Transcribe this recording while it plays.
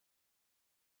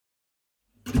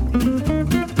Hey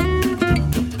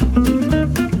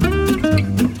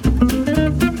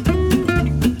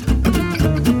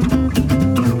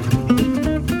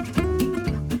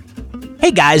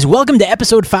guys, welcome to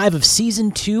episode 5 of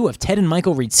season 2 of Ted and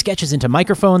Michael Read Sketches into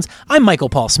Microphones. I'm Michael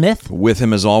Paul Smith. With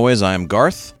him as always, I am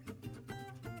Garth.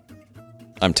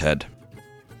 I'm Ted.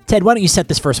 Ted, why don't you set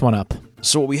this first one up?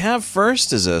 So what we have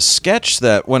first is a sketch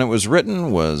that, when it was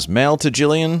written, was mailed to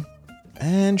Jillian,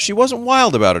 and she wasn't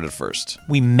wild about it at first.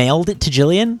 We mailed it to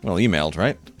Jillian? Well, emailed,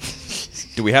 right?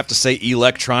 Do we have to say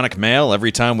electronic mail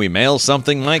every time we mail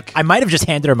something, Mike? I might have just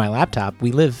handed her my laptop.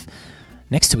 We live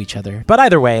next to each other. But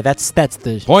either way, that's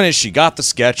the... Point is, she got the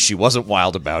sketch, she wasn't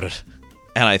wild about it.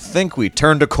 And I think we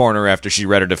turned a corner after she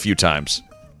read it a few times.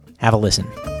 Have a listen.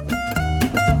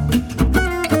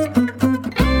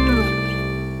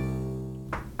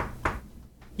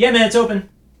 Yeah, man, it's open.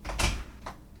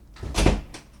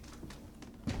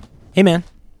 Hey, man.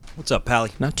 What's up,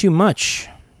 Pally? Not too much.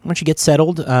 Why don't you get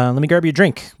settled? Let me grab you a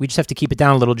drink. We just have to keep it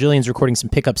down a little. Jillian's recording some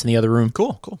pickups in the other room.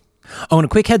 Cool. Oh, and a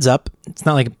quick heads up. It's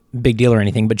not like a big deal or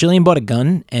anything, but Jillian bought a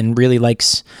gun and really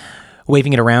likes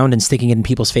waving it around and sticking it in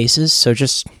people's faces. So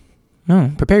just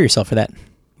prepare yourself for that.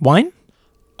 Wine?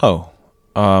 Oh,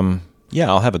 yeah,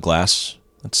 I'll have a glass.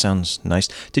 That sounds nice.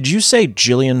 Did you say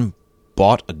Jillian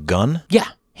bought a gun? Yeah,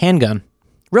 handgun.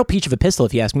 Real peach of a pistol,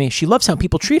 if you ask me. She loves how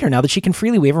people treat her now that she can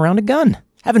freely wave around a gun.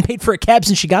 Haven't paid for a cab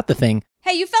since she got the thing.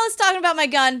 Hey, you fellas talking about my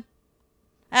gun?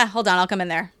 Hold on, I'll come in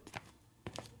there.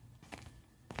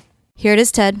 Here it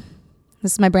is, Ted.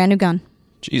 This is my brand new gun.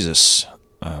 Jesus.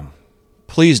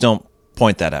 Please don't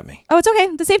point that at me. Oh, it's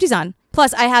okay. The safety's on.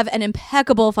 Plus, I have an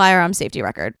impeccable firearm safety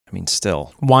record. I mean,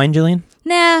 still. Wine, Jillian?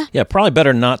 Nah. Yeah, probably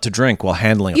better not to drink while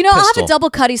handling a You know, pistol. I'll have a double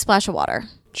cutty splash of water.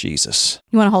 Jesus.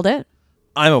 You want to hold it?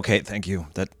 I'm okay, thank you.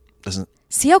 That doesn't...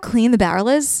 See how clean the barrel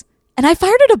is? And I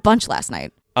fired it a bunch last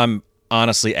night. I'm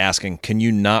honestly asking, can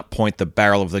you not point the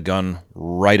barrel of the gun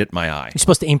right at my eye? You're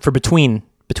supposed to aim for between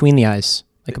the eyes.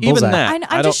 Like a bullseye. Even that.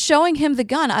 I'm just showing him the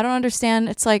gun. I don't understand.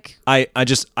 It's like... I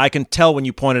can tell when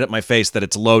you pointed at my face that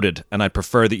it's loaded, and I'd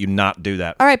prefer that you not do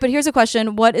that. All right, but here's a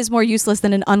question. What is more useless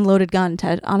than an unloaded gun,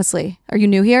 Ted? Honestly. Are you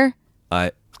new here?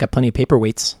 It's got plenty of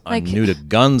paperweights. I'm new to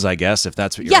guns, I guess, if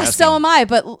that's what you're asking. Yes, so am I,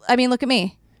 but, I mean, look at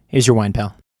me. Here's your wine,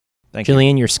 pal. Thank you.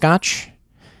 Jillian, your scotch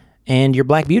and your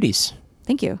black beauties.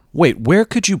 Thank you. Wait, where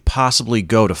could you possibly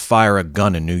go to fire a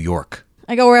gun in New York?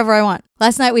 I go wherever I want.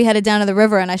 Last night we headed down to the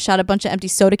river and I shot a bunch of empty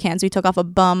soda cans we took off a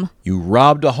bum. You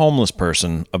robbed a homeless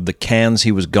person of the cans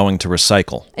he was going to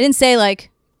recycle. I didn't say like,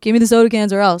 give me the soda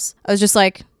cans or else. I was just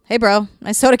like, hey bro,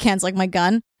 my soda can's like my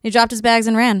gun. He dropped his bags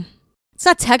and ran. It's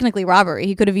not technically robbery.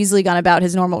 He could have easily gone about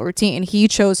his normal routine. He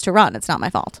chose to run. It's not my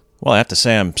fault. Well, I have to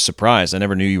say I'm surprised. I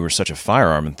never knew you were such a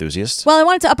firearm enthusiast. Well, I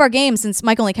wanted to up our game since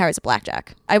Mike only carries a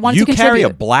blackjack. I wanted You to contribute. carry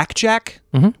a blackjack?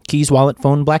 Mm-hmm. Keys, wallet,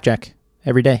 phone, blackjack.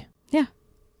 Every day. Yeah.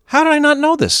 How did I not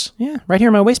know this? Yeah, right here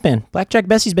in my waistband. Blackjack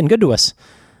Bessie's been good to us.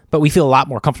 But we feel a lot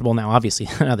more comfortable now, obviously,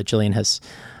 now that Jillian has...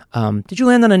 did you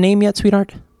land on a name yet,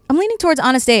 sweetheart? I'm leaning towards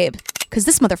Honest Abe, because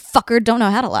this motherfucker don't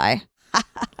know how to lie.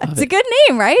 It's a good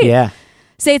name, right? Yeah.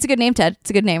 Say it's a good name, Ted. It's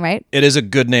a good name, right? It is a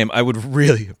good name. I would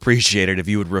really appreciate it if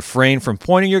you would refrain from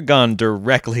pointing your gun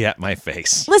directly at my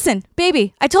face. Listen,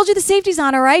 baby, I told you the safety's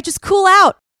on, all right? Just cool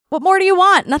out. What more do you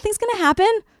want? Nothing's gonna happen.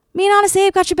 Me and Honest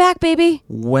Abe got your back, baby.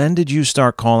 When did you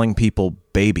start calling people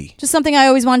baby? Just something I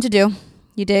always wanted to do.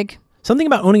 You dig? Something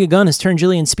about owning a gun has turned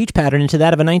Jillian's speech pattern into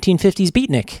that of a 1950s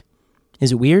beatnik.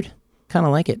 Is it weird? Kind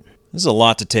of like it. This is a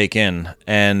lot to take in,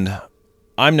 and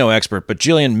I'm no expert, but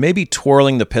Jillian, maybe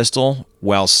twirling the pistol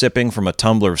while sipping from a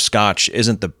tumbler of scotch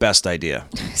isn't the best idea.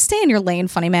 Stay in your lane,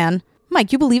 funny man.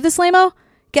 Mike, you believe this, lame-o?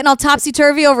 Getting all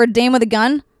topsy-turvy over a dame with a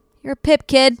gun? You're a pip,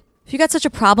 kid. If you got such a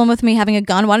problem with me having a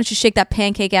gun, why don't you shake that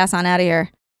pancake ass on out of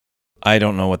here? I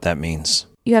don't know what that means.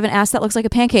 You have an ass that looks like a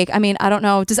pancake. I mean, I don't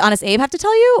know. Does Honest Abe have to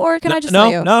tell you, or can I just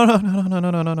tell you? No.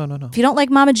 If you don't like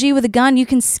Mama G with a gun, you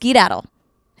can skedaddle.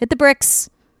 Hit the bricks.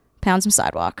 Pound some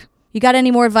sidewalk. You got any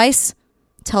more advice?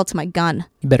 Tell it to my gun.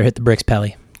 You better hit the bricks,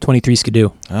 Pally. 23 skidoo.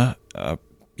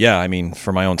 Yeah, I mean,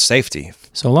 for my own safety.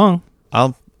 So long.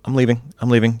 I'm leaving.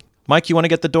 Mike, you want to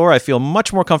get the door? I feel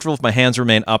much more comfortable if my hands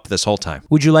remain up this whole time.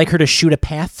 Would you like her to shoot a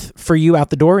path for you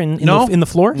out the door in the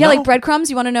floor? Yeah, No. like breadcrumbs?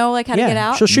 You want to know like how to get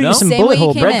out? She'll shoot No. you some Same bullet way you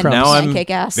hole came in. breadcrumbs. Now I'm Pancake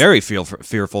ass. very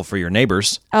fearful for your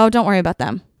neighbors. Oh, don't worry about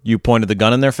them. You pointed the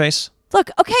gun in their face? Look,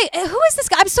 okay, who is this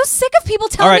guy? I'm so sick of people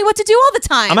telling All right. me what to do all the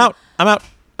time.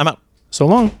 I'm out. So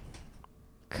long.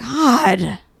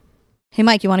 God. Hey,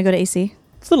 Mike, you want to go to AC?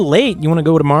 It's a little late. You want to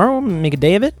go tomorrow and make a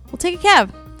day of it? We'll take a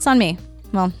cab. It's on me.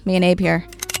 Well, me and Abe here.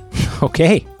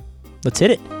 Okay. Let's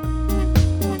hit it.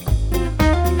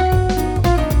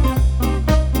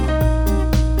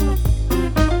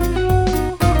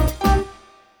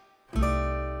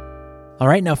 All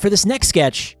right, now for this next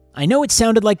sketch, I know it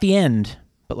sounded like the end,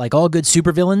 but like all good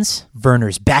supervillains,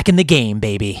 Werner's back in the game,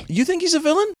 baby. You think he's a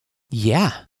villain?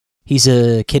 Yeah. He's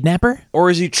a kidnapper Or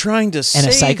is he trying to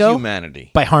save psycho? humanity?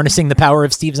 by harnessing the power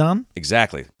of Steve Zahn.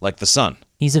 Exactly, like the sun.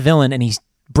 He's a villain, and he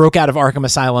broke out of Arkham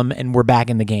Asylum, and we're back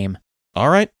in the game. All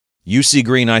right, you see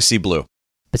green, I see blue.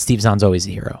 But Steve Zahn's always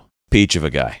the hero. Peach of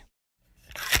a guy.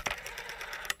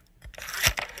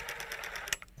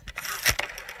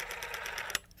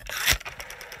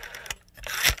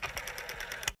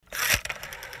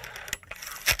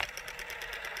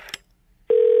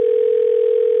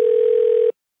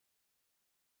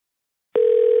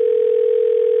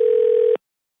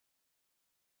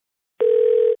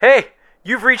 Hey,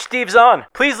 you've reached Steve Zahn.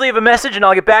 Please leave a message and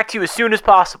I'll get back to you as soon as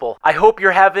possible. I hope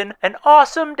you're having an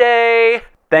awesome day.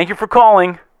 Thank you for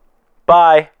calling.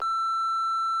 Bye.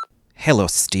 Hello,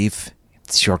 Steve.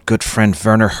 It's your good friend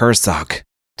Werner Herzog.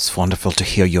 It's wonderful to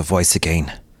hear your voice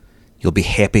again. You'll be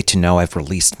happy to know I've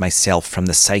released myself from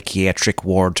the psychiatric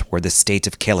ward where the state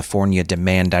of California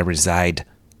demand I reside,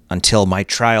 until my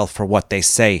trial for what they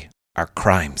say are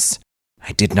crimes.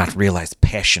 I did not realize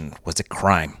passion was a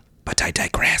crime, but I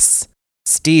digress.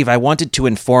 Steve, I wanted to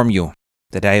inform you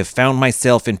that I have found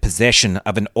myself in possession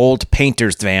of an old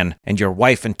painter's van and your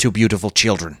wife and 2 beautiful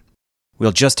children.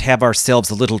 We'll just have ourselves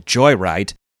a little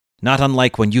joyride, not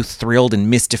unlike when you thrilled and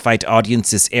mystified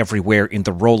audiences everywhere in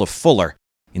the role of Fuller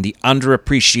in the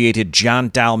underappreciated John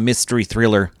Dahl mystery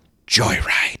thriller,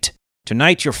 Joyride.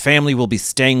 Tonight your family will be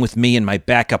staying with me in my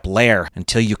backup lair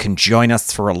until you can join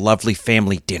us for a lovely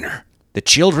family dinner. The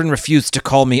children refuse to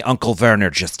call me Uncle Werner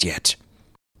just yet.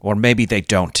 Or maybe they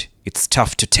don't. It's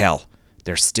tough to tell.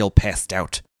 They're still passed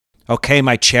out. Okay,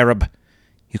 my cherub.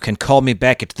 You can call me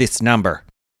back at this number.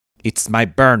 It's my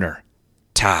burner.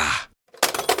 Ta.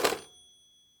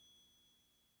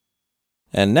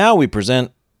 And now we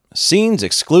present scenes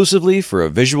exclusively for a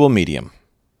visual medium.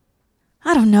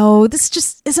 I don't know. This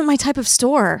just isn't my type of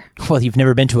store. Well, you've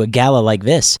never been to a gala like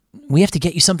this. We have to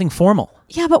get you something formal.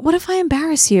 Yeah, but what if I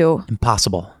embarrass you?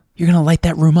 Impossible. You're going to light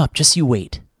that room up. Just you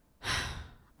wait.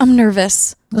 I'm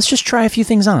nervous. Let's just try a few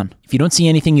things on. If you don't see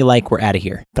anything you like, we're out of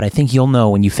here. But I think you'll know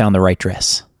when you found the right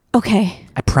dress. Okay.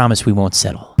 I promise we won't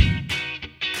settle.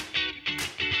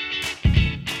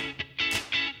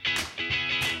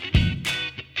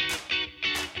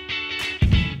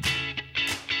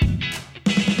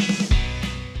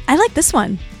 I like this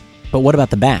one. But what about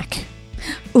the back?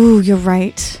 Ooh, you're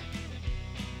right.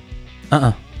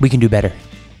 We can do better.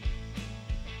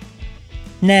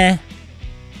 Nah.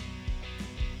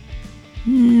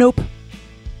 Nope.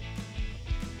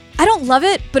 I don't love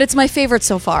it, but it's my favorite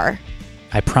so far.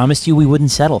 I promised you we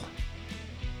wouldn't settle.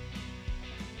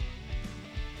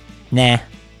 Nah.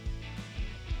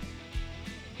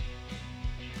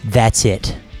 That's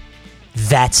it.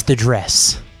 That's the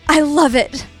dress. I love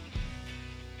it.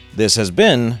 This has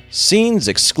been scenes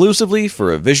exclusively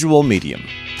for a visual medium.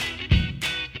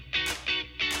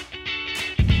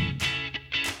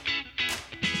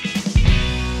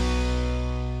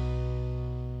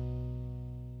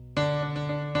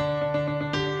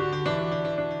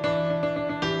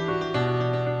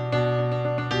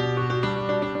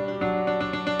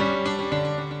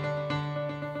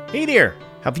 Hey there!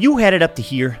 Have you had it up to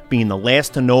here, being the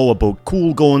last to know about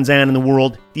cool goings-on in the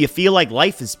world? Do you feel like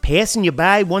life is passing you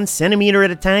by 1 centimeter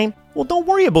at a time? Well, don't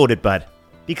worry about it, bud.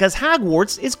 Because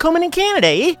Hogwarts is coming in Canada,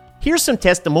 eh? Here's some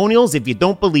testimonials if you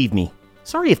don't believe me.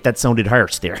 Sorry if that sounded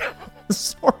harsh there.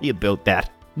 Sorry about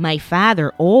that. My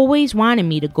father always wanted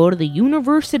me to go to the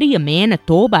University of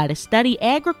Manitoba to study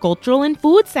agricultural and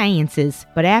food sciences.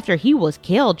 But after he was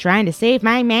killed trying to save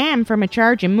my mom from a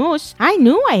charge of moose, I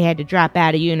knew I had to drop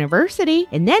out of university.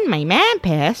 And then my mom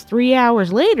passed 3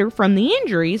 hours later from the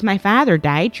injuries my father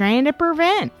died trying to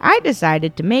prevent. I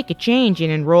decided to make a change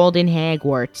and enrolled in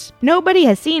Hogwarts. Nobody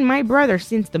has seen my brother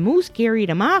since the moose carried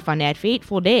him off on that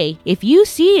fateful day. If you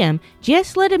see him,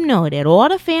 just let him know that all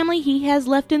the family he has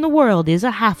left in the world is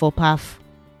a Hufflepuff.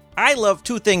 I love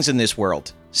 2 things in this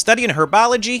world. Studying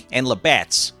herbology and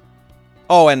Labatt's.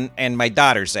 Oh, and my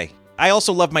daughters, eh? I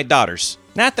also love my daughters.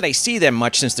 Not that I see them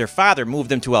much since their father moved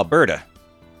them to Alberta.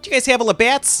 Do you guys have a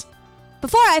Labatt's?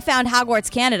 Before I found Hogwarts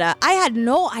Canada, I had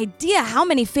no idea how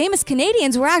many famous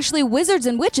Canadians were actually wizards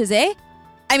and witches, eh?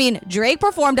 I mean, Drake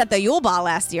performed at the Yule Ball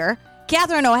last year.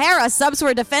 Catherine O'Hara subs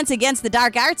for Defense Against the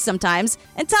Dark Arts sometimes,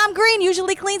 and Tom Green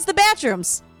usually cleans the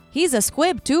bathrooms. He's a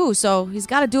squib, too, so he's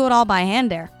got to do it all by hand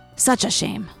there. Such a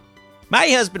shame. My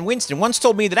husband Winston once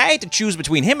told me that I had to choose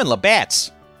between him and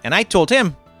Labatt's. And I told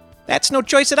him, that's no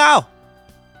choice at all.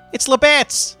 It's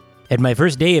Labatt's. At my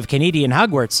first day of Canadian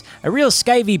Hogwarts, a real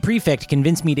skivy prefect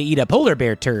convinced me to eat a polar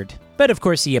bear turd. But of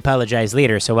course, he apologized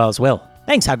later, so all's well.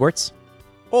 Thanks, Hogwarts.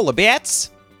 Oh,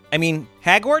 Labatt's? I mean,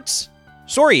 Hagwarts?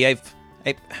 Sorry,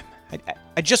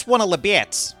 I just want a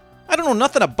Labatt's. I don't know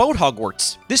nothing about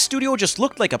Hogwarts. This studio just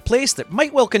looked like a place that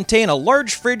might well contain a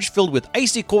large fridge filled with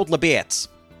icy cold Labatt's.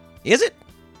 Is it?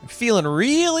 I'm feeling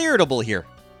real irritable here.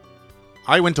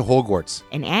 I went to Hogwarts.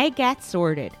 And I got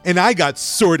sorted. And I got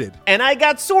sorted. And I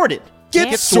got sorted.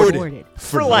 Get sorted.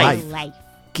 For life. Life.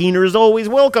 Keener is always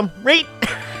welcome, right?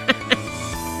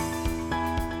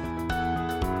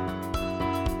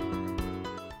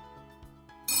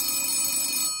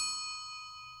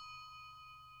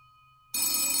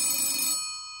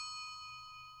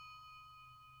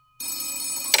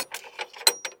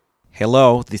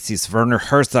 Hello, this is Werner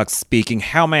Herzog speaking.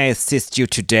 How may I assist you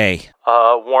today?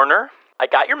 Warner, I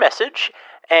got your message,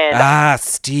 and...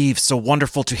 Steve, so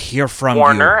wonderful to hear from you.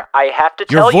 Warner, I have to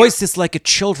tell Your you... voice is like a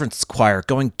children's choir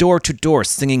going door to door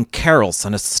singing carols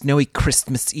on a snowy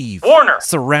Christmas Eve. Warner!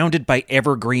 Surrounded by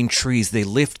evergreen trees, they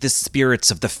lift the spirits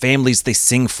of the families they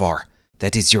sing for.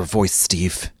 That is your voice,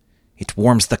 Steve. It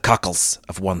warms the cockles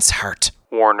of one's heart.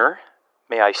 Warner,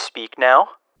 may I speak now?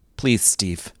 Please,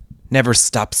 Steve, never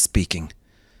stop speaking.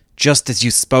 Just as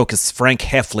you spoke as Frank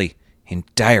Heffley in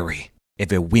Diary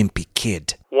of a Wimpy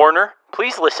Kid. Warner,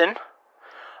 please listen.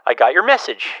 I got your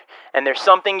message, and there's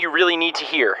something you really need to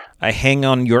hear. I hang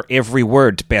on your every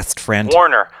word, best friend.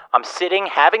 Warner, I'm sitting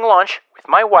having lunch with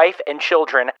my wife and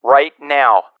children right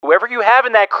now. Whoever you have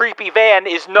in that creepy van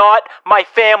is not my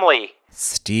family.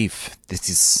 Steve, this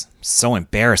is so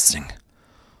embarrassing.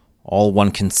 All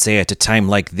one can say at a time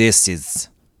like this is...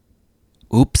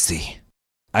 Oopsie.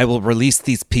 I will release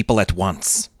these people at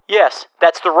once. Yes,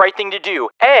 that's the right thing to do.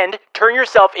 And turn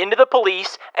yourself into the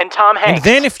police and Tom Hanks. And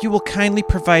then if you will kindly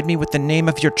provide me with the name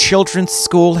of your children's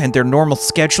school and their normal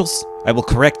schedules, I will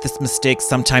correct this mistake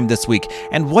sometime this week.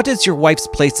 And what is your wife's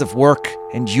place of work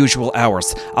and usual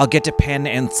hours? I'll get a pen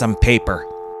and some paper.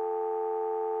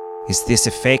 Is this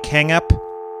a fake hang-up?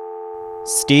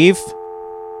 Steve?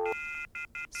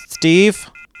 Steve?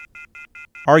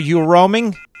 Are you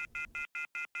roaming?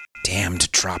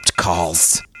 Damned dropped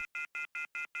calls.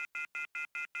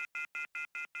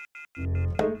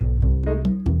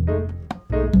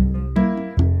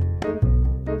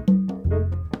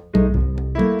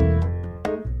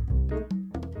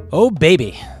 Oh,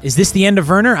 baby. Is this the end of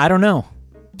Werner? I don't know.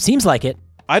 Seems like it.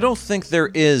 I don't think there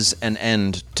is an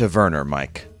end to Werner,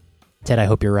 Mike. Ted, I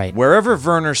hope you're right. Wherever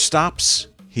Werner stops,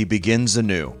 he begins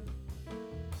anew.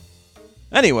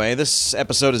 Anyway, this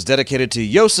episode is dedicated to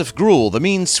Josef Gruhl, the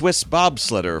mean Swiss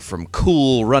bobsledder from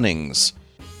Cool Runnings.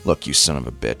 Look, you son of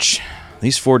a bitch.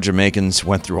 These 4 Jamaicans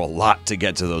went through a lot to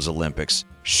get to those Olympics.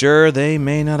 Sure, they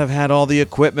may not have had all the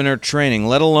equipment or training,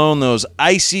 let alone those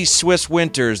icy Swiss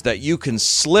winters that you can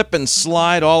slip and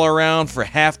slide all around for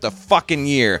half the fucking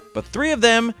year. But 3 of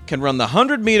them can run the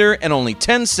 100-meter in only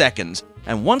 10 seconds.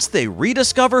 And once they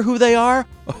rediscover who they are,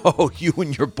 oh, you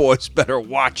and your boys better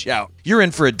watch out. You're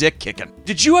in for a dick kicking.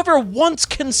 Did you ever once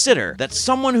consider that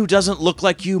someone who doesn't look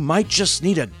like you might just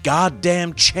need a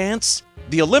goddamn chance?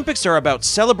 The Olympics are about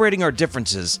celebrating our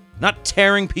differences, not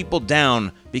tearing people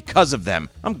down because of them.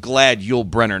 I'm glad Yul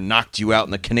Brynner knocked you out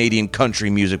in the Canadian country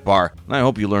music bar, and I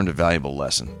hope you learned a valuable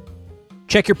lesson.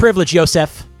 Check your privilege,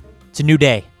 Josef. It's a new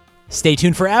day. Stay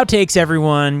tuned for outtakes,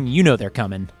 everyone. You know they're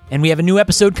coming. And we have a new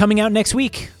episode coming out next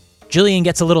week. Jillian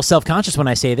gets a little self-conscious when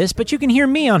I say this, but you can hear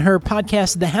me on her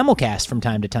podcast, The Hamilcast, from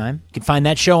time to time. You can find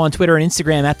that show on Twitter and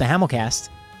Instagram at The Hamilcast.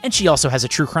 And she also has a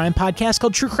true crime podcast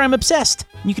called True Crime Obsessed.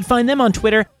 You can find them on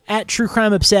Twitter at True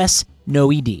Crime Obsessed,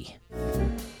 no ED.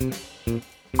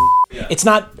 It's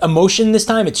not emotion this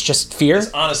time, it's just fear.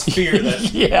 It's honest fear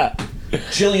that Yeah.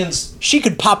 Jillian's... She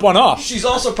could pop one off. She's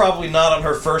also probably not on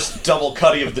her first double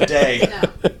cutty of the day.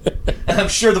 And I'm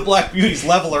sure the Black Beauties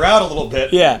level her out a little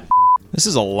bit. Yeah. This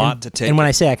is a lot to take. And when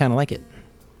I say I kind of like it,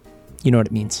 you know what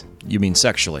it means. You mean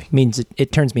sexually? It means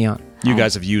it turns me on. You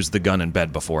guys have used the gun in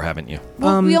bed before, haven't you?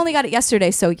 Well, we only got it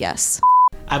yesterday, so yes.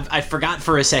 I forgot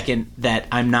for a second that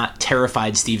I'm not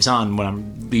terrified Steve's on when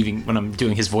I'm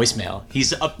doing his voicemail.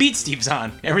 He's upbeat Steve's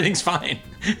on. Everything's fine.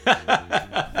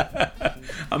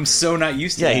 I'm so not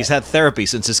used to that. Yeah, he's had therapy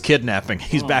since his kidnapping.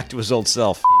 He's back to his old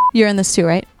self. You're in this too,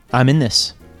 right? I'm in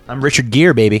this. I'm Richard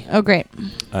Gere, baby. Oh, great.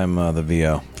 I'm the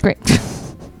VO. Great.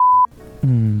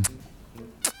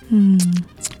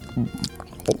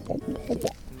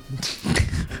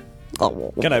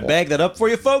 Can I bag that up for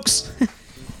you, folks?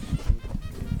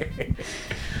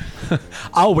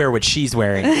 I'll wear what she's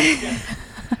wearing. Can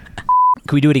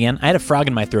we do it again? I had a frog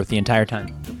in my throat the entire time.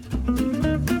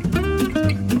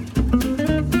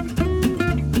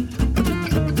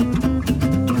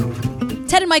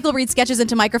 Ted and Michael Read Sketches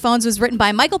into Microphones was written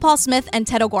by Michael Paul Smith and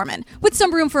Ted O'Gorman, with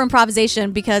some room for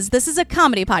improvisation because this is a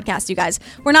comedy podcast, you guys.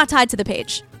 We're not tied to the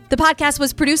page. The podcast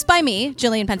was produced by me,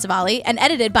 Jillian Pensavalli, and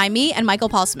edited by me and Michael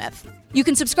Paul Smith. You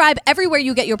can subscribe everywhere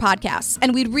you get your podcasts,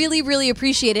 and we'd really, really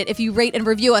appreciate it if you rate and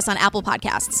review us on Apple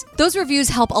Podcasts. Those reviews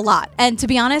help a lot, and to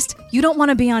be honest, you don't want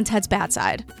to be on Ted's bad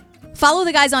side. Follow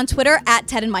the guys on Twitter at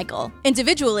Ted and Michael,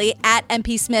 individually at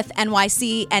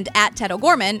MPSmithNYC and at Ted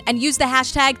O'Gorman, and use the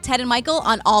hashtag Ted and Michael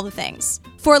on all the things.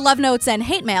 For love notes and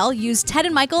hate mail, use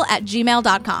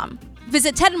tedandmichael@gmail.com.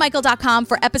 Visit tedandmichael.com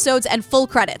for episodes and full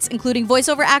credits, including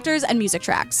voiceover actors and music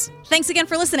tracks. Thanks again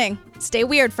for listening. Stay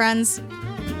weird, friends.